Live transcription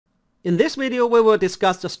In this video, we will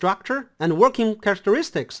discuss the structure and working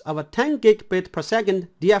characteristics of a 10 gigabit per second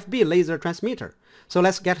DFB laser transmitter. So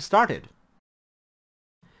let's get started.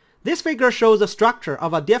 This figure shows the structure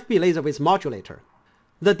of a DFB laser with modulator.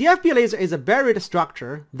 The DFB laser is a buried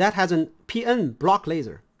structure that has an PN block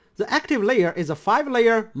laser. The active layer is a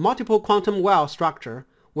 5-layer multiple quantum well structure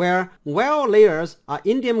where well layers are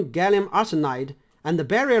indium gallium arsenide and the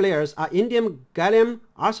barrier layers are indium gallium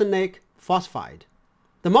arsenic phosphide.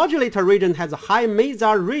 The modulator region has a high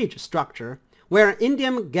mesa ridge structure where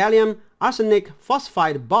indium gallium arsenic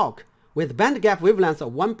phosphide bulk with bandgap wavelength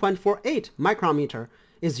of 1.48 micrometer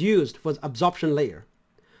is used for the absorption layer.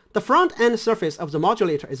 The front end surface of the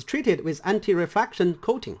modulator is treated with antireflection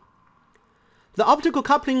coating. The optical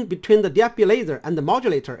coupling between the DFB laser and the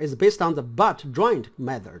modulator is based on the butt joint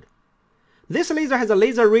method. This laser has a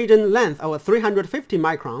laser region length of 350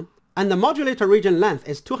 micron and the modulator region length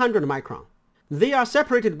is 200 micron. They are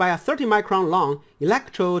separated by a 30 micron long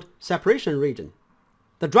electrode separation region.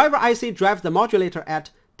 The driver IC drives the modulator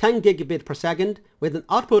at 10 gigabit per second with an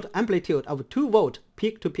output amplitude of 2 volt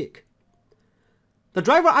peak to peak. The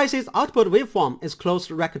driver IC's output waveform is closed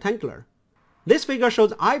rectangular. This figure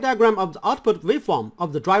shows eye diagram of the output waveform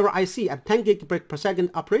of the driver IC at 10 gigabit per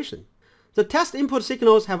second operation. The test input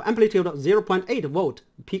signals have amplitude of 0.8 volt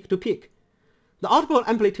peak to peak. The output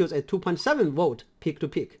amplitude is 2.7 volt peak to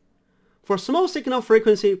peak. For small signal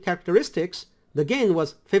frequency characteristics, the gain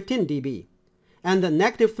was 15 dB, and the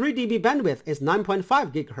negative 3 dB bandwidth is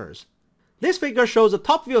 9.5 GHz. This figure shows the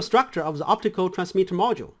top view structure of the optical transmitter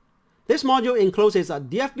module. This module encloses a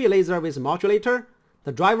DFB laser with modulator,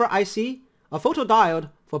 the driver IC, a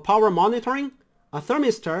photodiode for power monitoring, a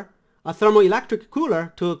thermistor, a thermoelectric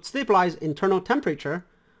cooler to stabilize internal temperature,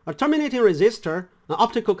 a terminating resistor, an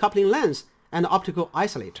optical coupling lens, and an optical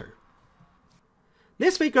isolator.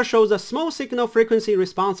 This figure shows the small signal frequency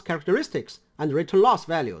response characteristics and return loss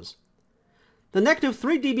values. The negative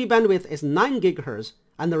 3 dB bandwidth is 9 GHz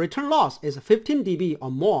and the return loss is 15 dB or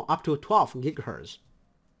more up to 12 GHz.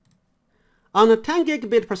 On a 10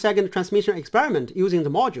 gigabit per second transmission experiment using the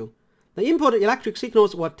module, the input electric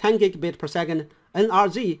signals were 10 gigabit per second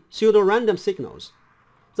NRZ pseudo-random signals.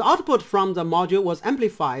 The output from the module was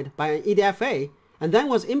amplified by an EDFA and then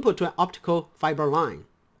was input to an optical fiber line.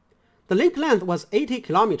 The link length was 80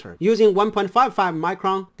 km using 1.55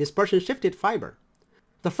 micron dispersion shifted fiber.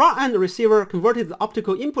 The front-end receiver converted the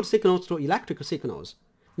optical input signals to electric signals.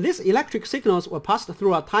 These electric signals were passed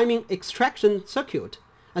through a timing extraction circuit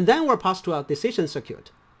and then were passed to a decision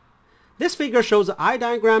circuit. This figure shows the eye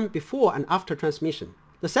diagram before and after transmission.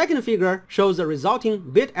 The second figure shows the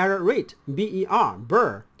resulting bit error rate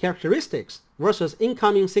BER characteristics versus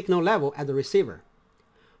incoming signal level at the receiver.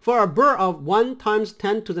 For a BER of 1 ×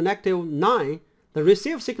 10 to the negative 9, the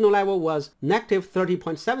received signal level was negative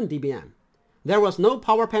 30.7 dBm. There was no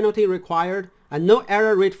power penalty required and no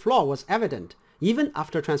error rate flaw was evident even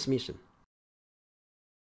after transmission.